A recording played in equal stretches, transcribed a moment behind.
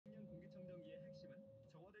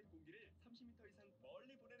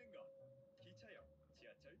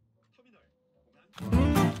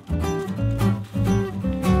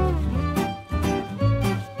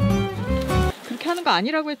그렇게 하는 거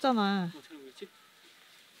아니라고 했잖아. 어떻게 하는 거지?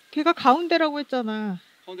 걔가 가운데라고 했잖아.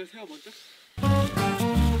 가운데 세워 먼저?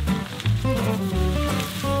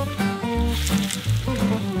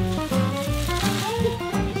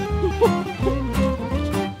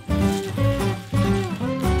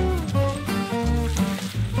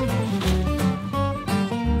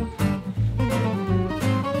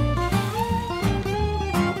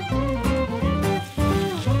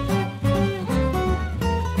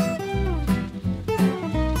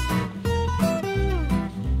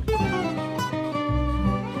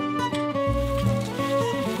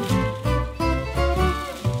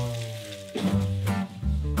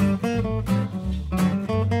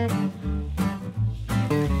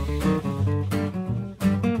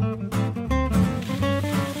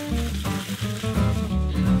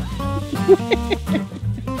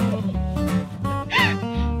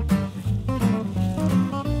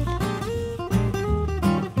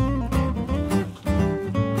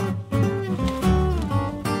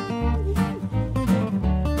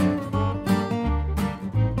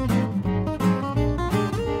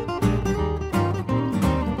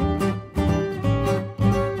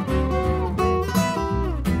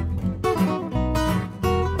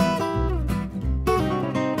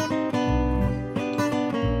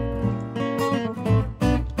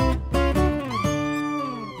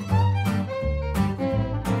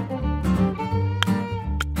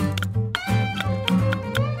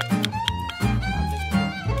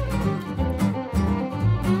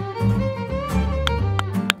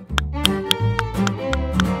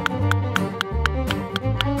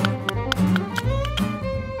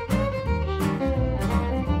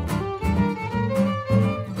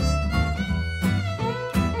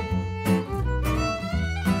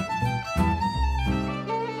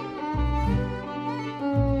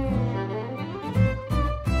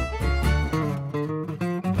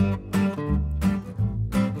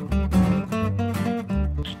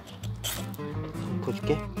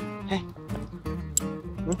 보여줄게. 해.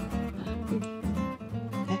 응?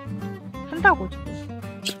 해. 한다고 지금.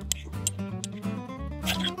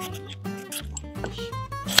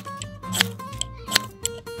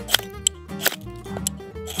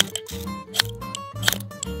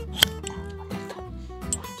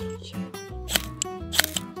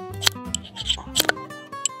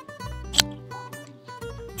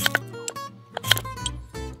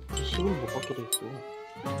 힘을 못 받게 돼 있어.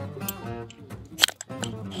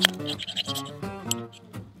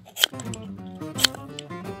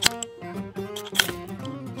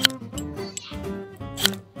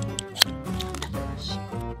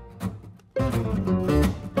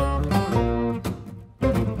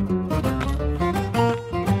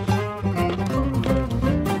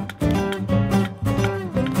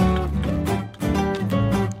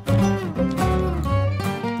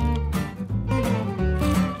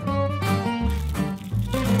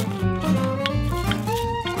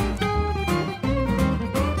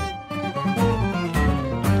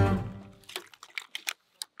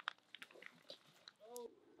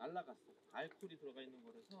 날라갔어. 알코올이 들어가 있는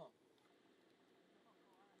거라서.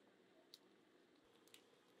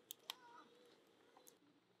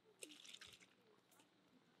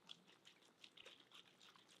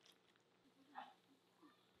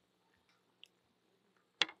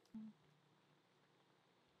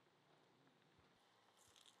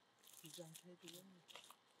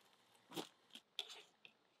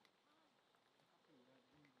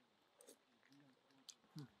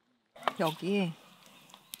 여기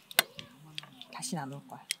다시 안 올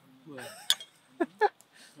거야. 왜?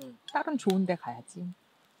 다른 좋은 데 가야지.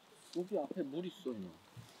 여기 앞에 물 있어.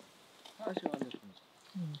 화장실 가면 돼.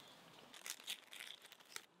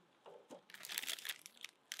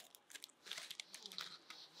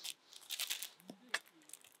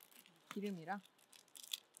 기름이랑?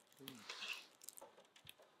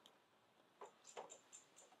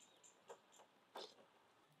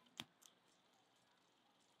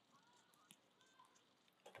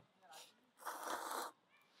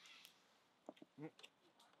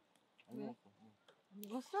 안 왜? 먹었어. 안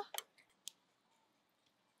익었어?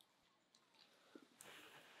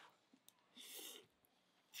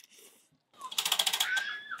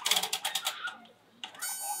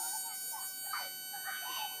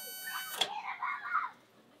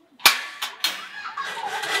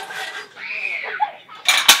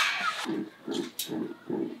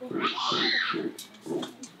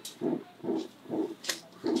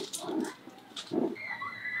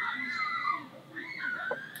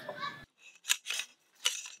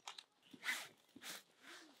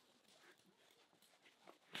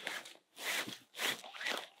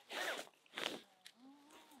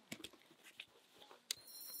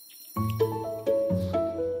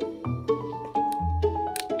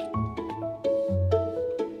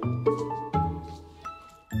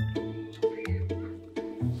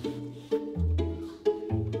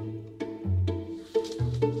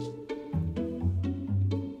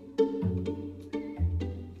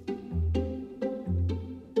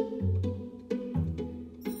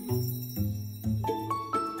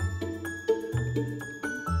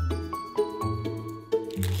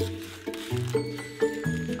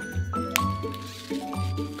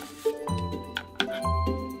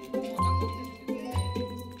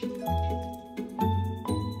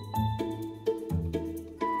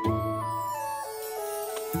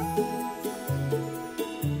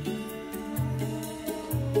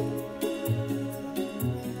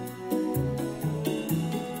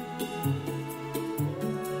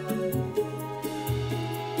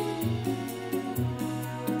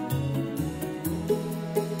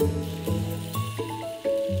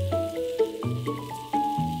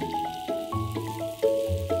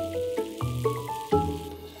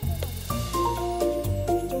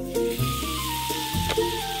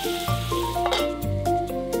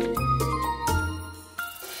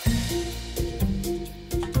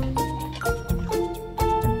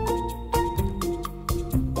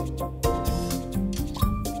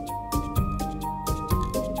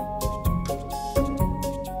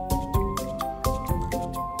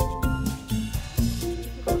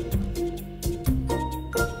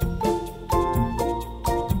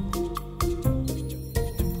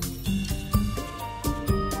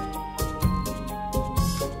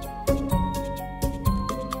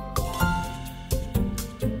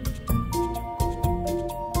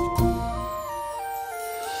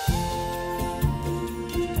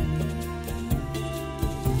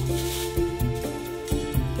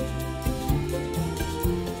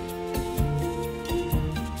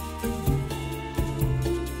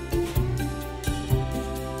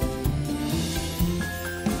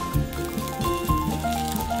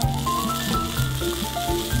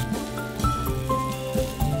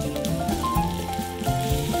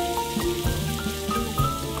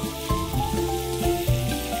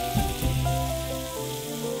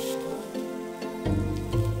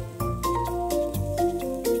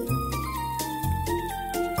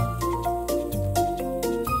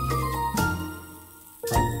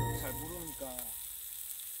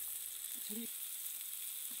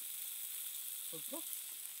 벌써?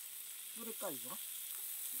 뚫을까 이거?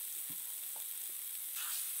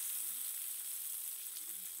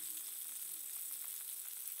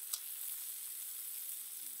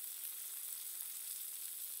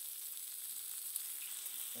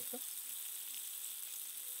 벌써?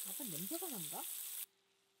 약간 냄새가 난다?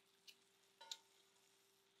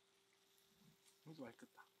 이거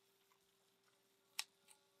맛있겠다.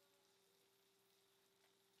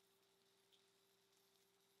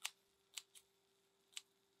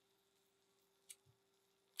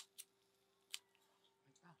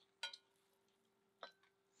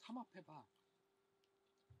 삼합해봐.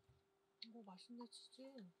 뭐 맛있네 치즈.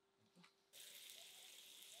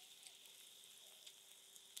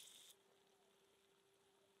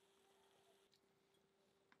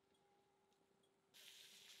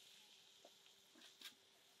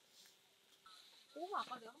 고구마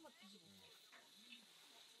아까 내가 한번 뒤집어.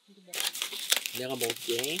 이거 먹어. 내가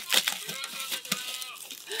먹을게.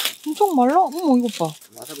 엄청 말라? 어머 이거 봐.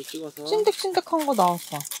 와사비 찍어서. 찐득찐득한 거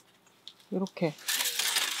나왔어. 이렇게.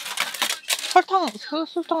 설탕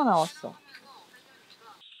나왔어.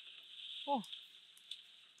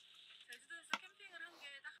 제주도에서 캠핑을 한 게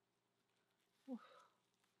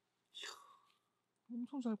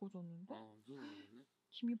엄청 잘 구워졌는데? 눈 오네.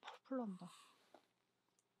 김이 펄펄 난다.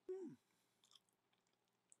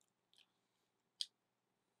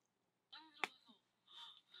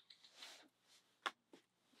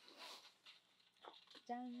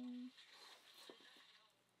 짠.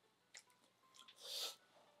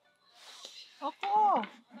 아까.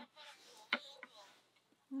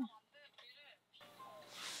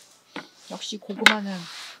 역시 고구마는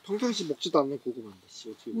평상시 먹지도 않는 고구마인데 씨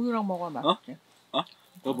어떻게 먹어? 우유랑 먹어야 맛있지.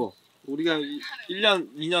 여보, 우리가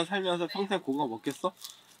 1년, 2년 살면서 평생 고구마 먹겠어?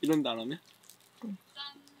 이런 데 안 하면?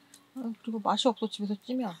 그리고 맛이 없어 집에서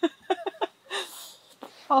찌면.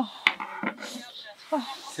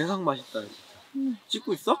 세상 맛있다 진짜.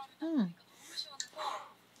 찍고 있어? 응.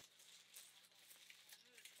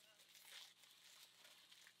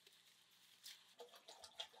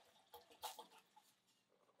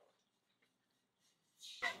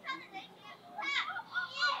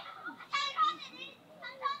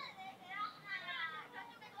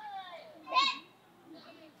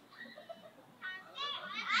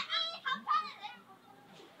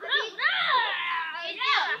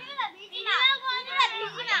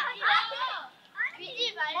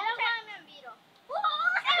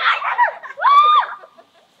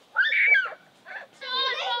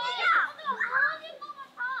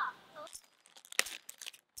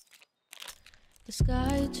 The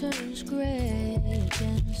sky turns gray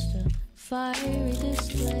against a fiery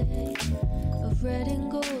display of red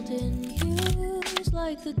and golden hues,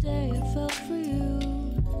 like the day I fell for you.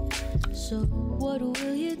 So what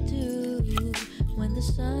will you do when the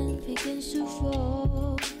sun begins to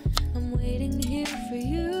fall? I'm waiting here for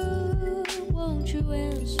you. Won't you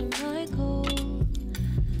answer my call?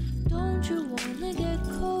 Don't you wanna get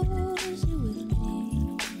cozy with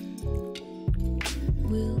me?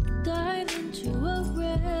 We'll dive into a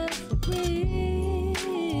reverie.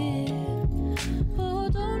 Oh,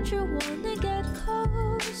 don't you wanna get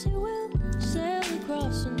cozy? We'll sail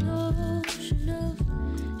across an ocean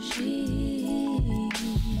of sheets.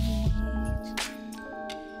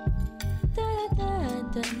 Da da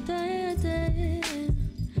da da da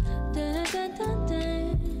da da da da.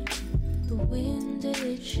 The wind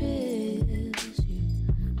it chills you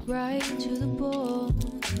right to the bone.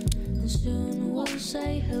 And soon we'll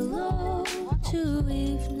say hello to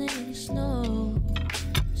evening snow.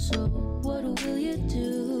 So what will you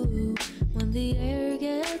do when the air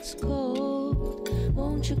gets cold?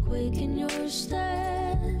 Won't you quicken your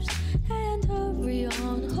steps and hurry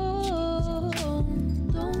on home?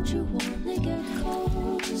 Don't you wanna get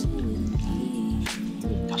cozy with me?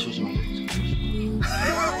 다시 오지 말자. We'll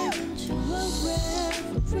dive into a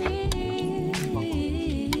reverie.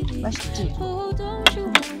 맛있지? Oh, don't you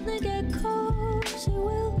wanna get cozy?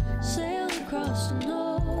 We'll sail across an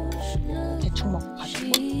ocean of 대충 먹고 가자고?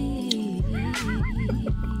 sheets.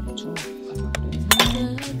 대충 먹고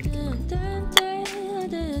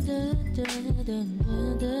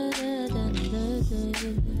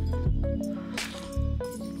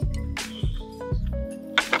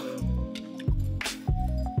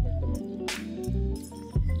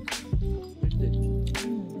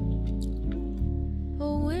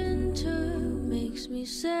Oh, winter makes me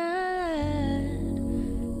sad,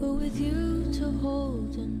 but with you to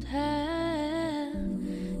hold and have,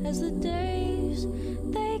 as the days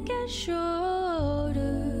they get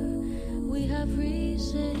shorter, we have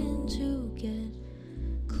reason